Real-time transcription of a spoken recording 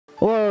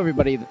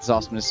everybody, this is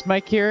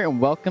AwesomenessMike here, and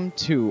welcome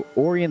to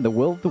Ori and the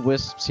Will of the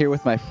Wisps, here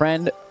with my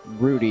friend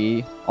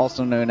Rudy,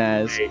 also known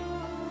as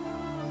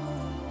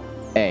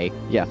A.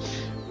 Yeah.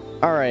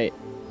 Alright,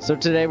 so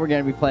today we're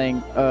going to be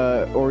playing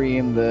Ori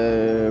and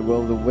the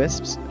Will of the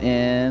Wisps,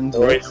 and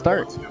let's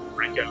start.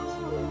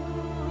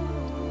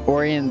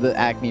 Ori and the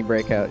Acne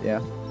Breakout, yeah.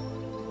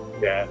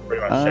 Yeah,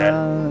 pretty much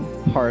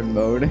that. Hard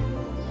mode.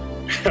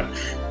 Good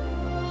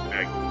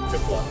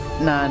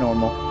luck. Nah,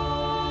 normal.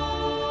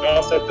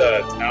 Also, the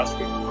task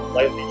was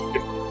slightly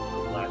different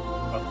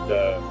from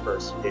the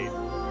first game.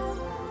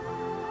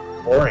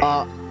 Ori.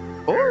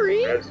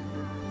 Ori?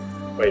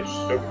 Wait,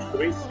 should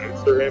we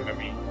censor him? I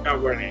mean, he's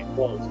not wearing any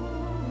clothes.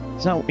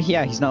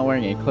 He's not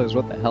wearing any clothes.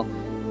 What the hell?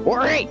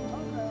 Ori!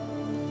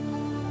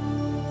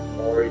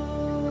 Ori.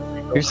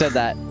 Who said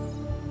that?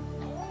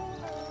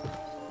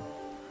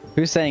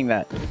 Who's saying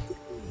that?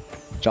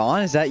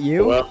 John, is that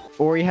you? Well,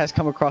 Ori has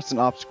come across an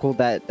obstacle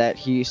that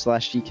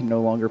he/she can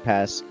no longer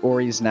pass.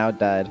 Ori is now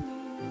dead.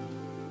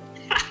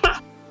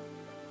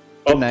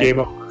 oh, game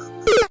over.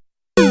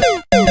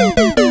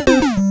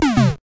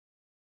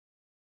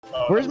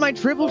 Where's my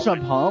triple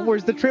jump, huh?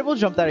 Where's the triple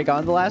jump that I got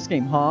in the last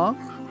game, huh?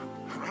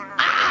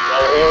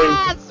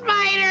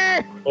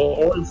 Spider!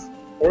 Well,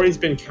 Ori's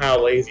been kind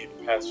of lazy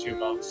the past few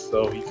months,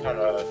 so he kind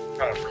of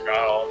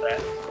forgot all that.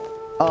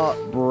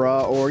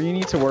 Bruh, Ori, you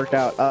need to work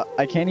out.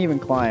 I can't even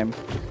climb.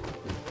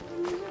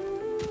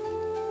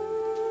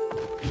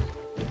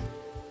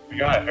 I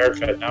got a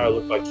haircut, now I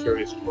look like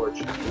Curious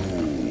George.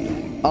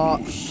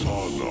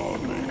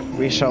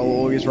 We shall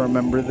always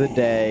remember the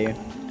day.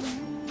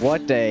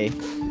 What day?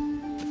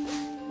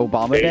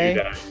 Obama Day?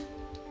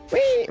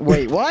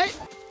 Wait, what?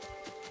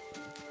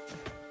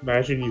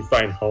 Imagine you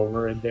find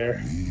Homer in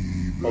there.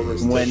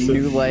 Homer's when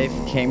new life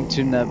came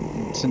to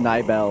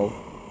Nibel.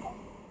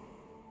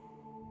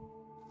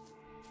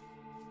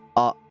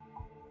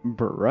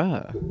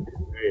 Bruh.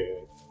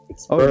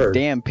 It's oh, birth.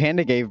 Damn,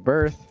 Panda gave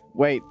birth.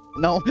 Wait,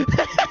 no. Wait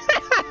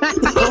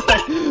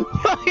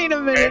a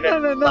minute,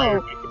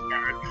 no.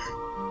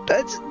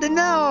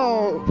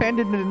 No!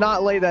 Panda did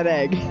not lay that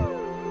egg.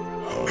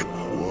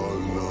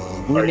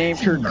 We named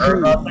her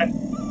Kew.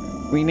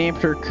 We named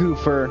her Kew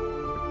for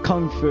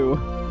Kung Fu.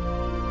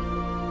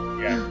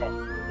 Yeah,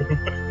 Kung Fu.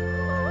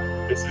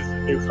 This is the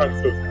new Kung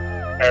Fu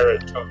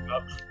Parrot coming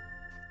up.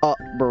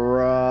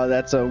 Bruh,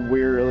 that's a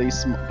really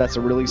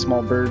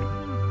small bird.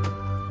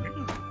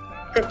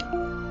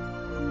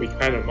 We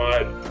kind of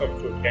mod Kung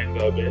Fu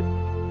Panda a bit.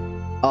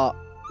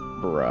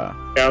 Bruh.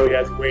 Now he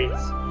has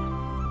wings.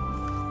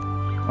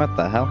 What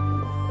the hell?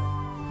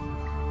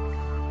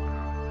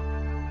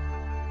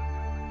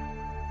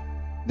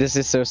 This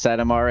is so sad,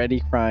 I'm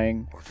already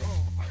crying.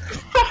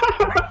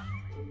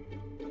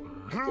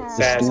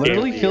 This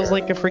literally feels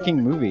like a freaking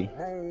movie.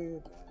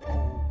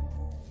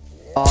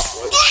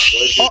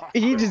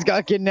 He just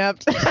got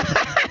kidnapped.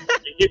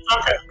 He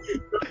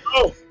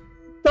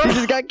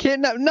just got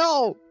kidnapped.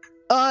 No!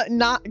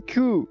 Not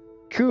Kew.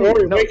 Kew,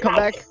 Ori, no, come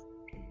back.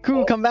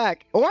 Kew, come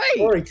back.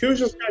 Ori, Kew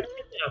just got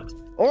kidnapped.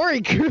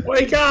 Ori, Kew.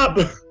 Wake up!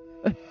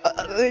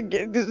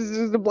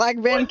 The black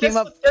van came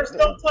up. There's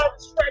no time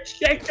to stretch.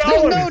 Get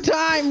going! There's no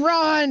time!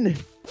 Run!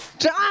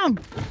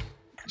 Jump!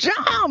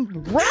 Jump!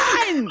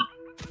 Run!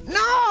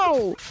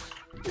 No!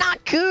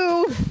 Not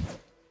Kew!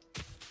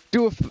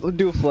 Do a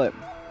flip.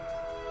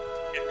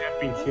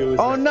 Kidnapping Kew is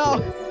oh no!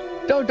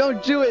 Don't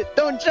do it!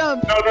 Don't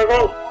jump! No!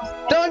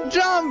 Don't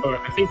jump! Oh,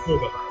 I think we'll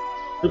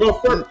go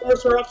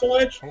first or off the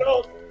ledge.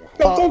 No!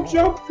 Don't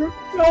jump!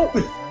 No!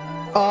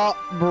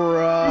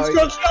 Bruh. He's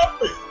gonna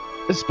jump!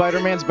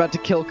 Spider-Man's about to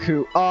kill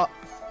Kew.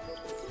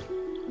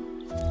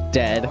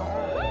 Dead.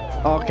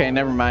 Okay,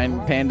 never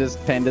mind.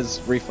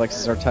 Panda's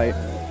reflexes are tight.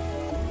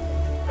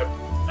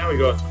 Now we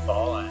go to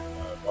fall and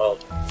well,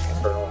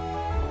 Colonel.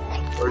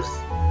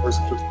 Where's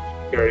the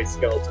scary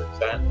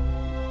skeletons at?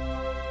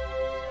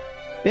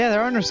 Yeah,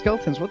 there are no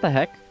skeletons. What the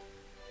heck?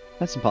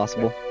 That's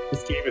impossible.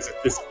 This game is a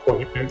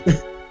disappointment.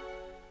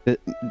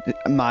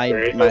 My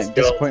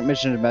disappointment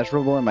is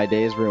immeasurable and my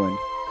day is ruined.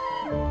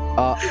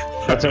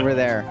 What's over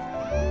there?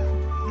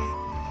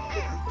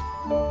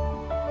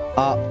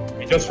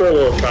 Just for a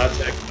little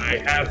context, I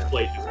have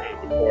played this game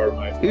before.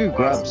 My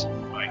grubs.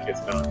 Mike is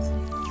not.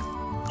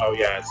 Oh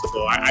yeah,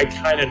 so I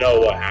kind of know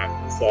what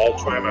happened, so I'll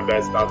try my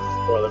best not to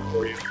spoil it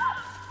for you.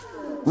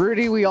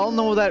 Rudy, we all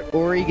know that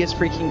Ori gets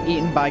freaking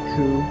eaten by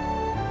Kew.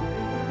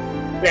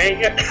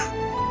 Dang it!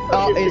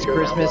 It's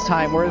Christmas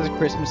time. Where are the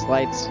Christmas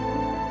lights?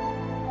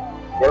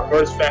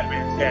 Where's Fat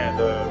Man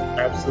Panda?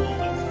 Absolutely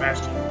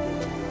smashed him.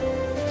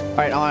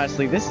 Alright,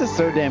 honestly, this is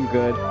so damn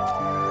good.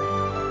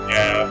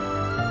 Yeah.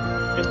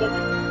 It's like an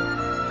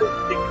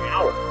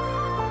hour.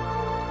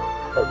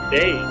 Or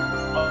days.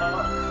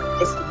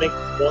 Just to make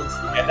one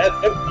scene. And that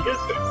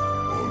music.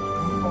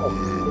 Oh,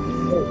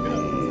 so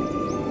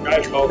good.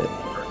 Guys, called her.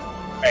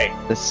 Hey.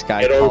 The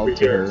sky called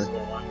to her.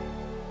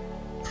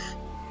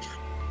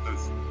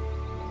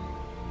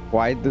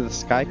 Why did the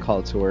sky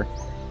call to her?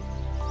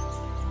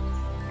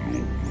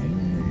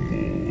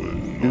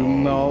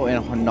 Umo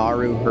and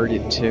Honaru heard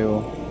it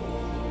too.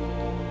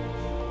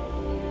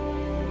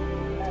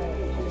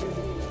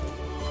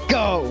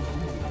 go!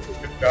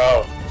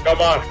 Go.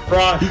 Come on,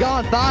 run. He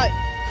gone, thought!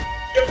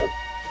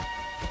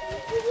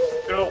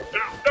 No,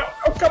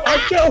 come on,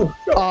 go!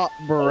 Oh,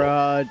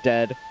 bruh,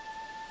 dead.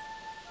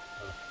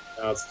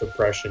 Now it's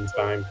depression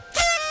time.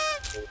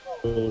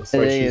 Looks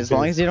like Hey, she's as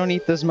long as you don't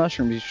eat those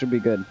mushrooms, you should be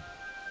good.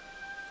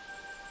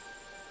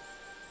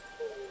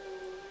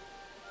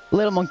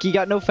 Little monkey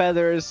got no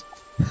feathers.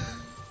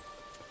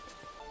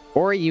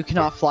 Ori, you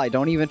cannot fly.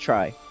 Don't even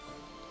try.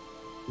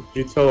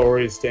 Did you tell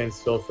Ori to stand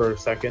still for a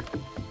second?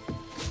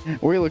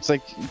 Ori looks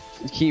like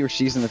he or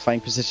she's in the fighting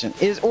position.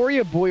 Is Ori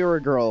a boy or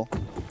a girl?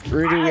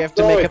 Or do we have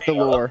to make up the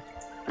lore?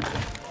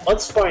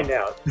 Let's find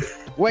out.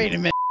 Wait a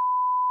minute.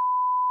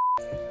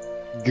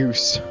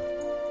 Goose.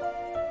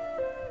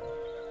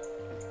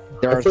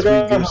 There are three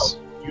goose.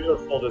 How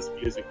beautiful this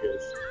music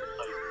is.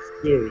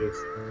 I'm serious.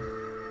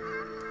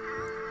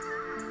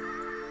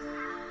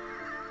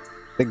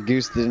 The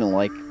goose didn't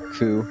like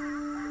Kew.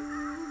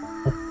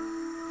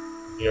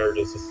 Here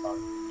is the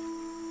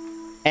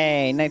sun.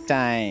 Hey,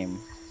 nighttime.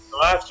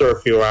 So after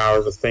a few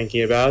hours of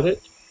thinking about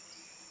it,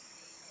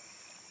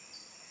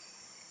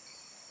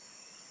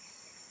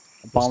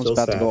 The bomb's still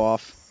about to sad. go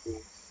off.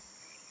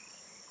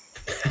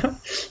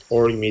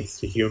 Ori meets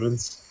the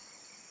humans.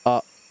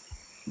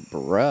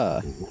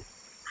 Bruh.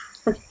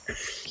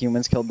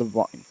 Humans killed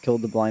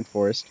the blind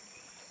forest.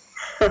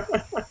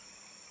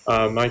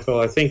 Michael,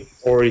 I think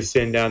Ori's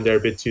sitting down there a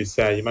bit too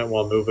sad. You might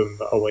want to move him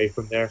away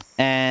from there.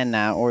 And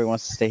now Ori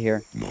wants to stay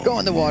here. Go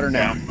in the water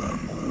now.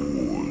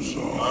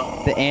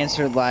 The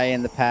answer lie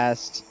in the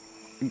past.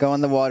 Go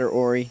in the water,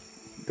 Ori.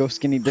 Go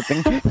skinny dipping.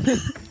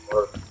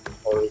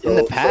 Or In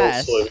the go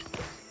past? swimming.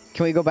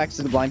 Can we go back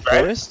to the blind Right.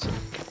 forest?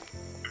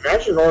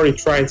 Imagine Ori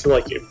trying to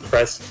like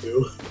impress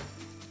Kew.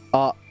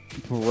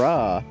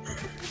 Bruh.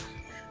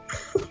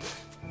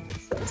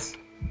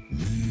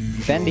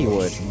 Fendi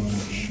wood.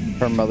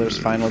 Her mother's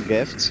final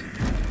gift.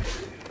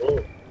 Oh.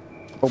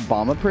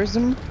 Obama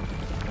prism?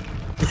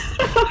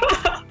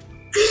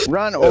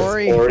 Run, That's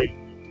Ori!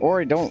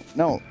 Ori, don't.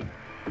 No.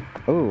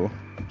 Ooh.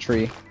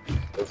 Tree.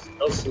 There's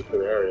no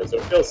secret areas.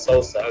 It feels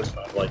so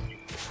satisfying, like you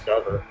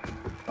discover.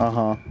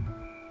 Uh-huh.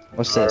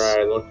 What's this?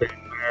 Alright, look right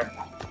there.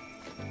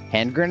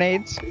 Hand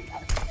grenades?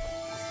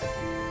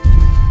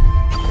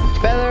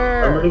 Remember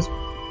Feather! this?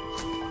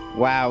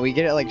 Wow, we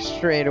get it like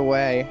straight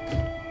away.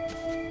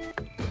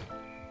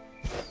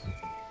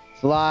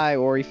 Fly,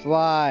 Ori,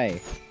 fly!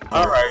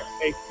 Alright,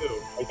 hey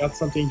Kew, I got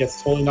something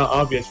that's totally not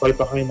obvious right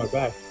behind my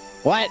back.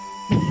 What?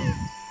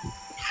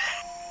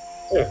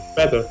 Here,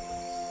 feather.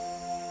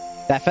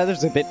 That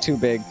feather's a bit too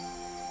big.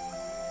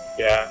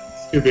 Yeah,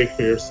 it's too big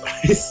for your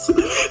size.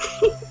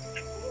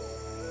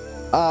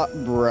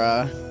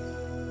 Bruh.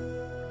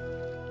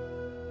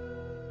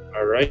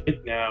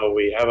 Alright, now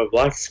we have a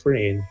black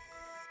screen.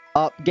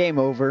 Game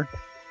over.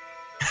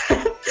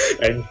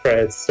 And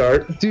credits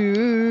start.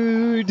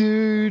 Do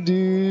do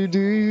do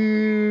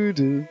do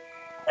do.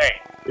 Hey,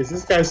 is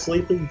this guy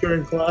sleeping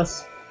during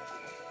class?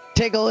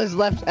 Tickle his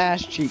left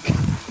ass cheek.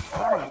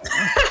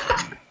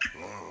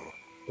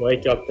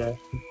 Wake up, man.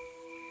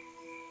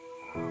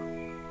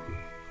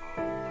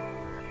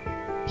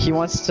 He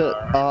wants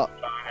to.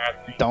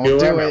 Don't Kew,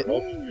 do I'm it. at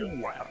Wolf.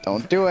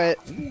 Don't do it.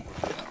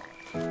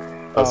 A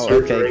Oh, okay,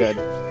 surgery. good.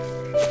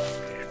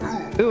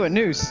 Ooh, a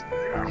noose.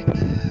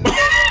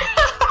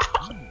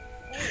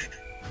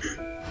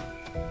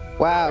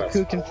 Wow,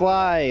 Kew can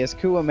fly. Is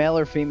Kew a male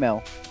or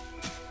female?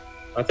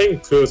 I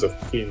think Kew is a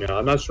female.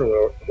 I'm not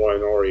sure what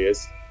an Ori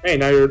is. Hey,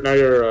 now you're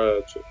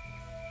drowning.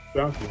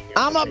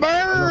 I'm a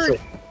bird!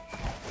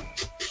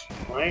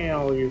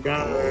 Wow, you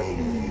got it.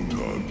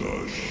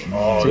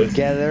 Oh, this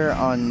Together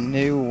on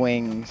new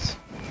wings.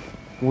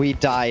 We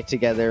die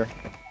together.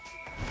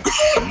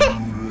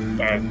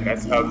 man,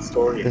 that's how the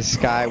story The is.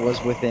 sky was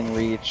within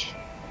reach.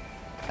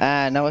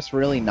 No, it's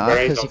really not, There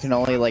ain't because no you can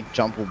only, like,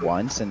 jump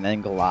once and then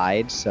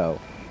glide, so...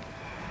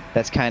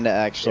 That's kind of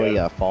actually,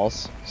 Yeah.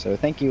 false. So,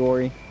 thank you,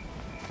 Ori.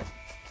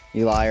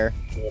 You liar.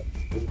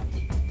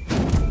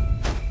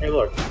 Hey,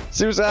 look.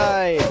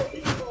 Suicide!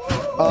 Hey,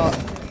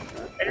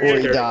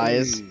 Ori there.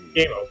 dies.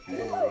 Game over.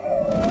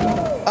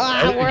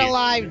 Ah, we're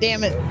alive,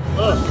 damn it!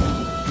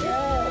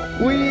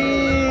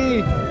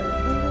 Whee!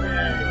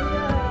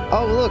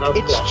 Oh, look, Not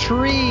it's fun.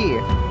 Tree!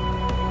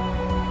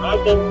 I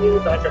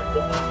believe I can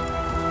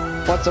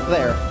fly. What's up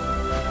there?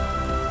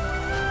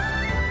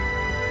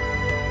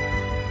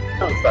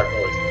 Sounds back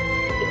noise.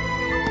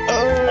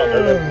 Oh,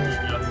 there's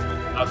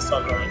not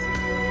sunrise.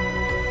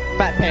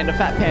 Fat panda,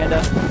 fat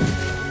panda.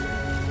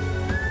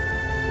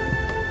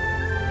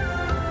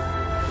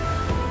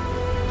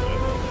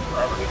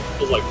 It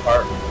feels like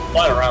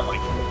flying around like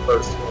the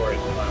first story.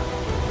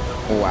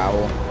 Wow.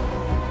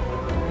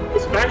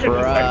 Just imagine Bruh,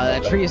 the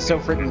fact that tree is so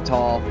freaking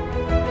tall.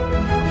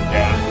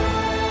 Yeah.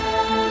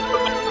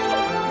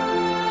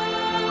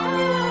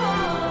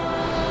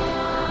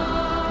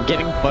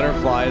 Getting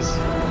butterflies. I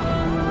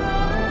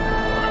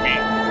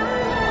mean,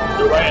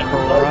 you're right.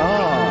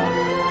 Bruh.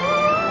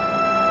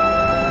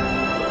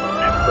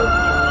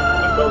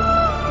 I don't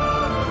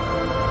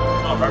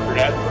remember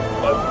that from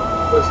the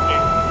first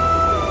game.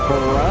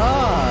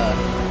 Bruh.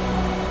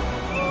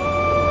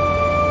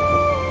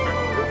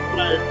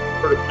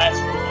 For the past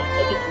few months,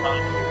 I've been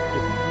trying to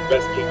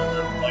best game I've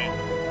ever played.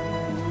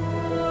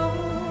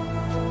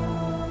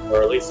 Or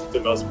at least the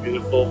most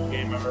beautiful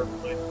game I've ever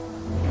played.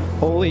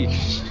 Holy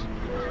sh...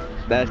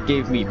 That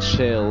gave me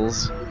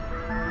chills. From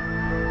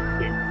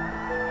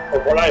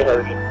what I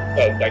heard,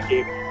 that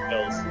gave me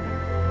chills.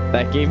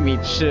 That gave me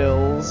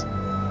chills.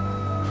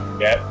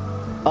 Yeah.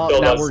 Oh,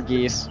 Still now does. we're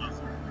geese.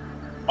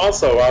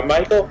 Also,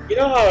 Michael, you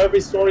know how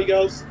every story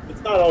goes?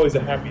 It's not always a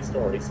happy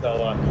story,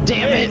 so,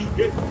 Damn hey,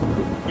 it!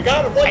 You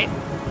got it, right?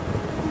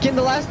 Can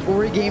the last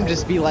Ori game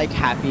just be, like,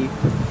 happy?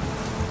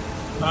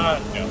 No. I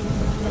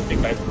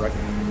think that's correct.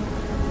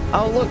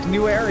 Oh, look,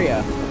 new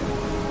area.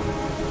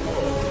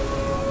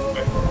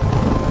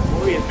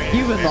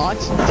 Human launch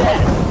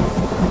dead.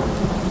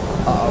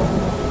 Uh-oh.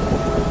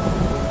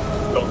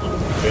 Don't look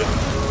too good.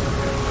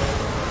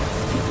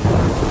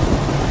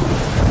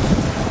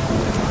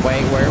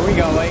 Wait, where are we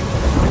going?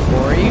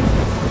 Ori?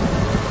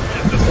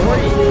 Yeah, just a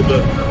little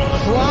bit.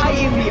 Fly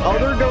in the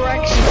other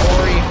direction,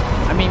 Ori.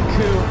 I mean,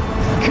 Kew.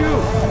 Kew,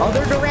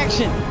 other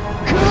direction.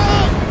 Kew!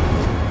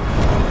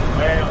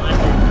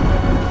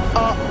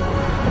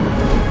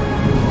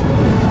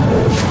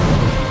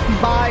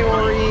 Bye,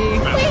 Ori.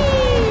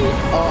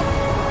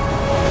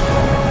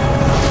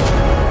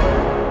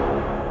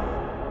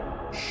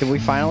 Did we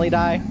finally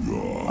die?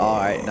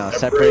 Alright, no,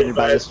 separated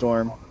by the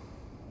storm.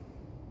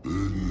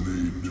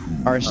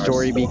 Our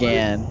story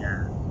began.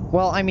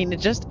 Well, I mean, it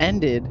just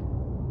ended.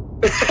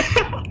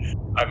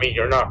 I mean,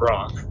 you're not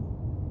wrong.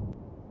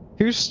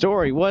 Whose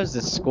story was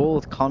this? School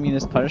with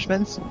communist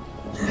punishments?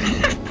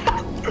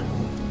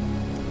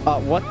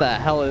 What the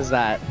hell is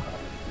that?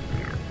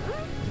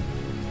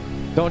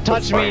 Don't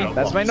touch me!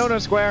 That's my no-no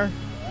square!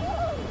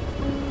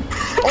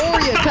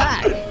 Ori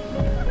attack!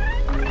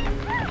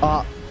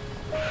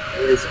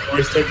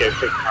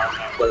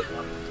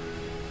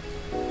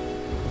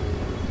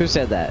 Who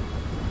said that?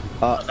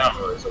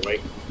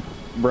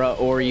 Bruh,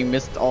 Ori, you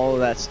missed all of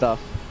that stuff.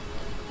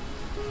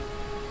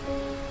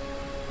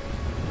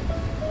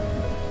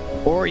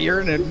 Or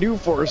you're in a new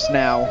force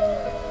now.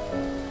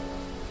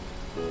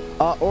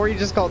 Or you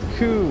just called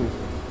Kew.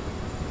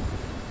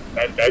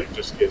 That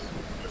just gives.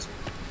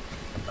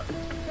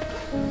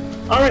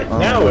 Alright,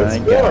 now it's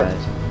war.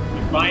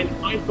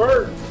 Find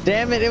bird.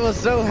 Damn it, it was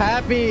so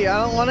happy.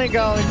 I don't want to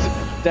go into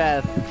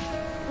death.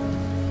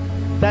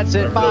 That's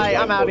it. Bye.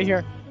 I'm out of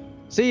here.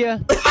 See ya.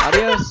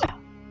 Adios.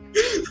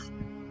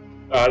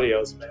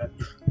 Adios, man.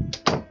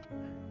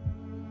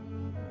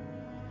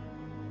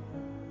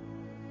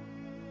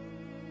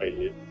 Wait,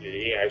 did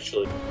he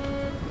actually?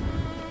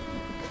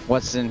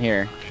 What's in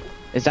here?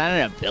 Is that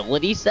an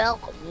ability cell?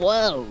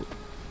 Whoa.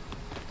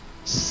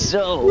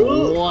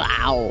 So,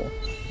 wow.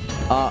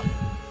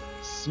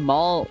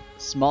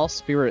 Small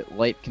spirit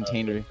light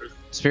container.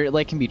 Spirit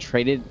light can be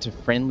traded to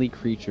friendly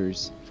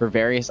creatures for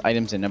various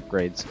items and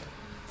upgrades.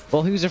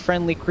 Well, who's a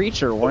friendly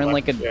creature? We're in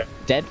like a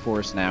dead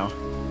force now.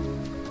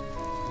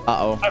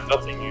 Uh-oh. I have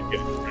nothing you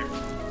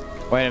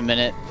can. Wait a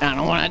minute. I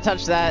don't want to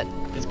touch that.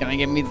 It's gonna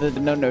give me the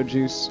no-no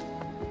juice.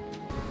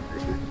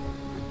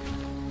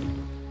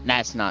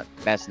 That's not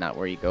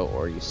where you go,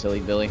 or you silly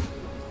Billy.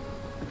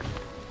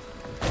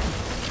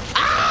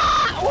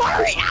 Ah!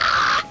 Ori!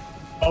 Ah!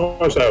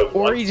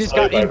 Ori just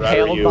got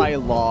impaled by a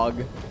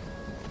log.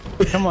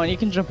 Come on, you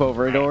can jump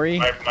over it, Ori.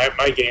 My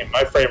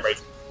frame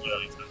rate's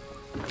really good.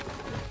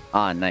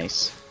 Ah,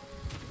 nice.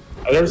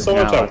 There's so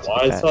much I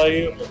want to tell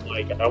you.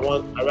 Like,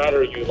 I'd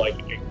rather you like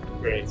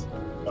experience.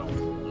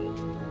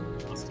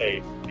 I'll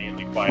stay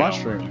mainly quiet.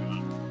 Mushroom.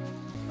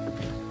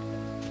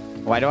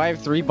 Why do I have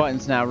 3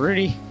 buttons now,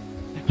 Rudy?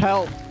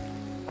 Help!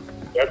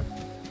 Yep.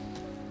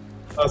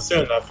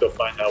 Soon enough, you'll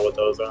find out what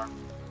those are.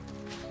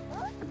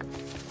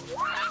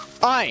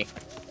 I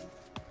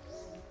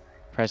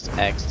press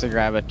X to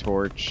grab a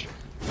torch.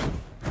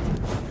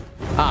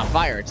 Ah,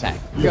 fire attack.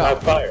 You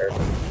got fired.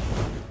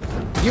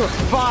 You're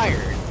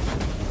fired.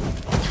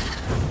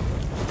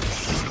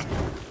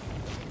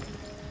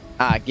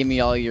 Ah, give me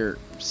all your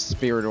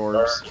spirit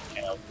orbs.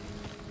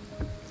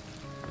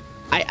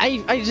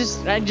 I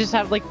just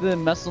have like the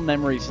muscle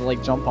memory to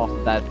like jump off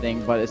of that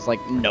thing, but it's like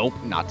nope,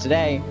 not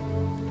today.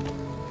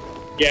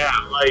 Yeah,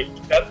 like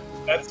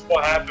that's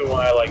what happened when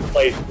I like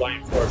played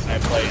Flying Force and I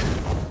played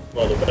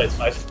World of Wisps.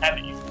 I just had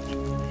to use it to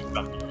do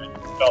something and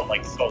it felt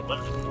like so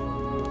limited.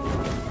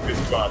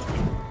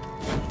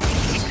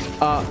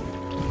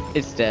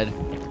 It's dead.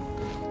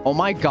 Oh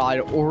my god,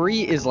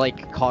 Ori is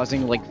like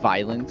causing like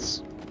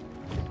violence.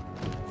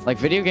 Like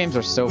video games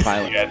are so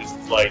violent. Yeah, this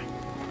is like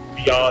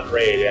beyond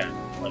raid and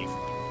like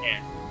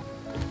yeah.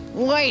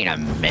 Wait a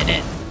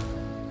minute.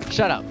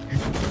 Shut up.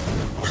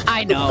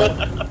 I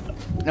know.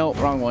 No,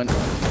 wrong one.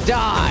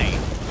 Die!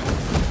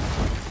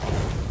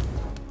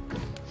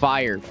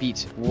 Fire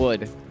beats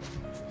wood.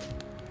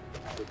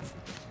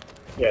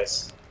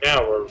 Yes,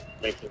 now we're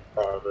making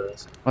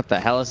progress. What the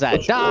hell is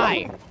that?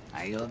 Die!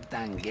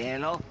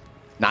 Ayotangelo.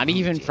 Not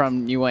even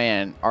from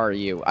Yuan are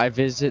you. I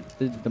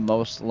visited the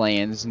most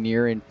lands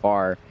near and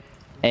far.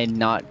 and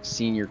not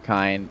seen your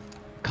kind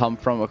come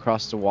from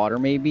across the water,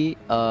 maybe?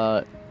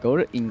 Go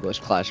to English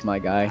class, my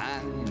guy.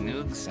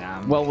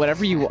 Well,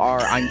 whatever you are,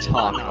 I'm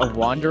Talk, a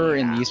wanderer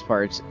in these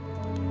parts.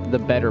 The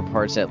better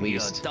parts, at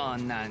least.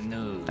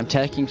 I'm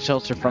taking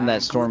shelter from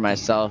that storm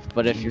myself,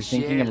 but if you're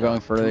thinking of going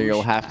further,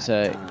 you'll have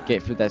to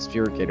get through that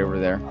spirit gate over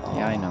there.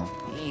 Yeah, I know.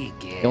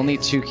 You'll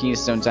need 2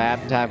 keystones. I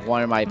happen to have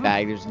one in my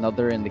bag. There's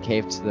another in the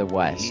cave to the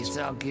west.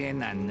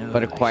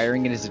 But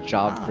acquiring it is a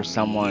job for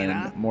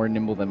someone more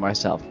nimble than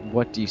myself.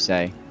 What do you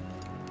say?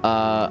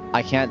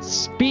 I can't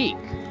speak!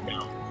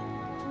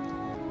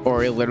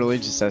 Or it literally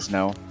just says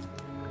no.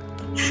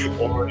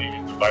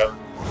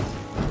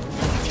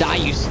 Die,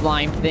 you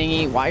slime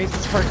thingy! Why is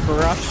this part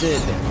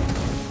corrupted?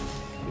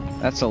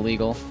 That's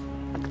illegal.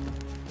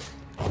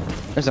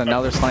 There's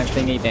another slime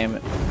thingy, damn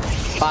it.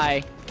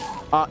 Bye.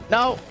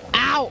 No!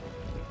 Ow!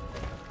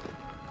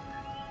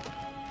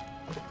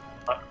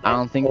 I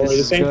don't think this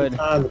is good.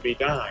 Time to be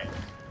dying.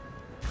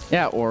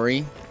 Yeah,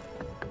 Ori.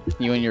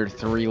 You and your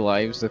 3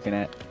 lives looking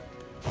at...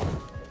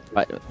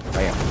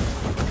 Bam.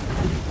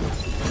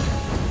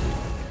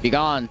 Be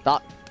gone,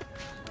 thought.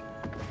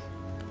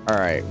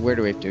 Alright, where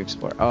do we have to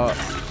explore? Oh.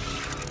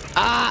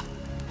 Ah!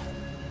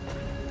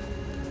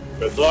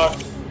 Good luck.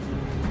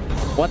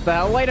 What the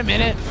hell? Wait a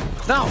minute!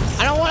 No!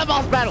 I don't want a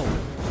boss battle!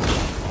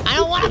 I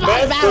don't want a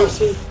boss battle!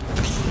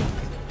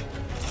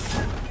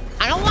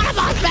 I don't want a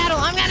boss battle!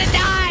 I'm gonna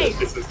die!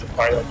 This is the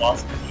part of the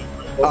boss.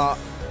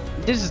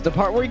 This is the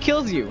part where he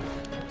kills you.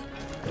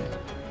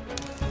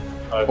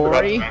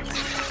 Ori?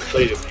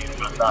 Please, I'm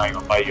not dying,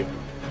 I'll fight you.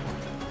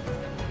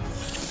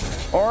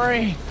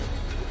 Ori!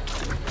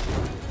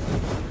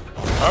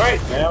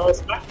 Alright, now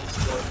it's back.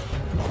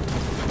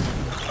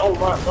 Oh,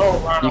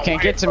 run You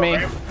can't get to me.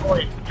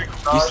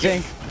 You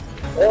stink.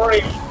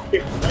 Ori,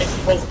 you ain't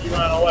supposed to be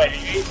running away.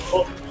 You ain't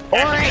supposed to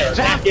be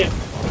back in.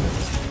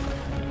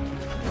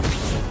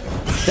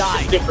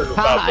 Die.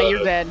 Haha,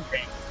 you're dead.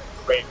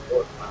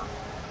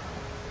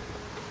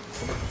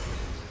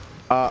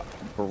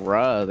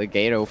 Bruh, the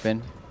gate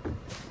opened.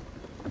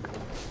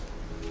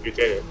 You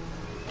did it.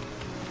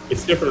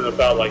 It's different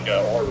about like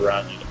a order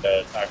around you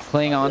that attacks.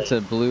 Cling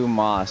onto blue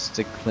moss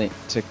to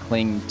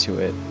cling to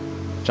it.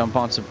 Jump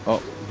onto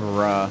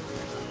bruh.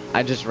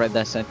 I just read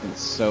that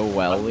sentence so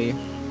wellly.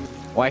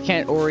 Why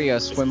can't Ori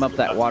swim up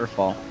that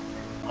waterfall?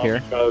 Here?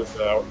 Because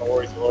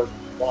Ori's allergic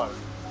to water.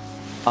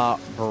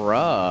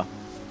 Bruh.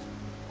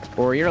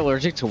 Ori, you're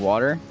allergic to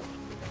water?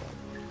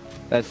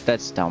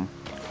 That's dumb.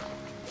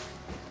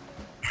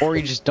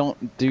 Ori, just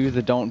don't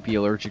be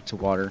allergic to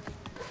water.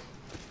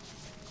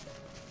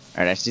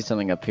 Alright, I see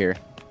something up here.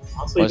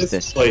 Honestly, What's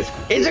this?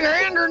 It's a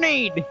hand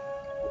grenade!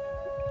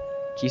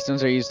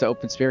 Keystones are used to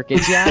open spirit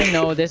gates. Yeah, I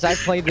know this. I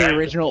played the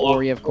original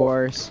Ori, of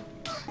course.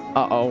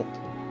 Uh-oh.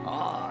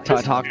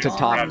 Talk to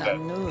talk.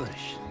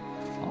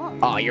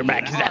 Oh, you're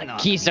back. Is that a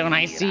keystone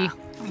I see?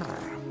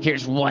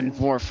 Here's 1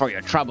 for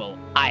your trouble.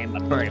 I am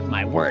a bird of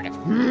my word.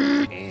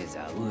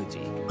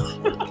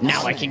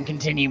 Now I can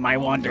continue my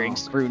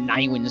wanderings through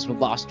Nywin's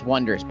lost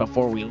wonders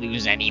before we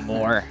lose any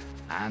more.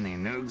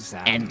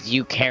 And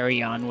you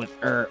carry on with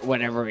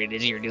whatever it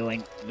is you're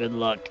doing. Good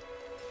luck.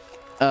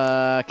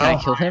 Can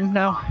I kill him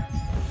now?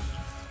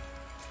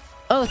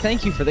 Oh,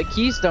 thank you for the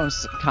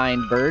keystones,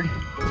 kind bird.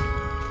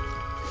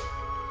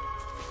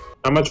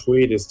 How much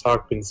weed has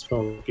Talk been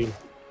smoking?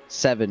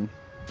 7.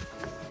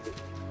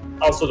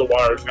 Also, the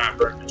water's gonna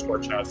burn the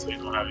torch out, so you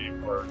don't have any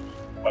more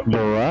weapons.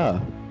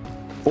 Bruh.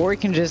 Ori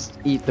can just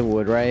eat the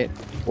wood, right?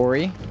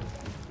 Ori?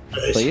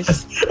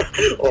 Please?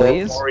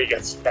 Please? Ori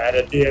gets fat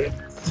at the end.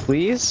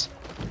 Please?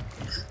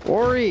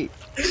 Ori!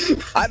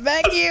 I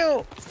beg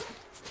you!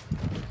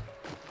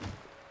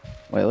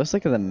 Wait, let's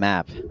look at the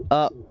map.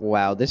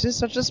 Wow, this is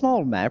such a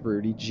small map,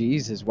 Rudy.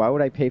 Jesus, why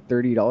would I pay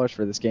 $30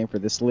 for this game for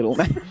this little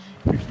map?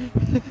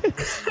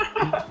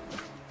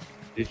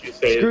 Did you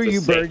say Screw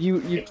you, bird. You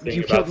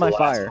killed my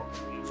fire.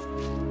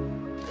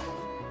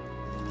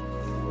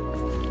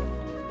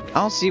 I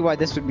don't see why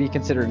this would be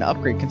considered an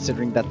upgrade,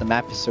 considering that the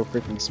map is so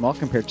freaking small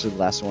compared to the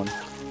last one.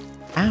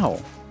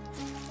 Ow.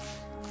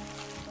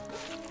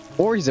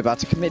 Ori's about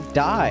to commit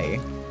die.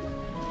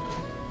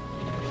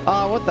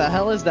 What the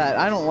hell is that?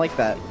 I don't like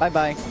that.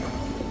 Bye-bye.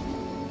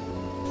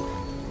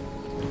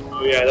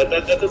 Oh yeah,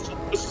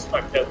 this is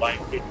my pet lion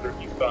creature.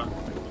 He's fun.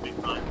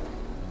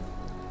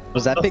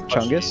 Was that Big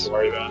Chungus?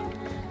 Worry about.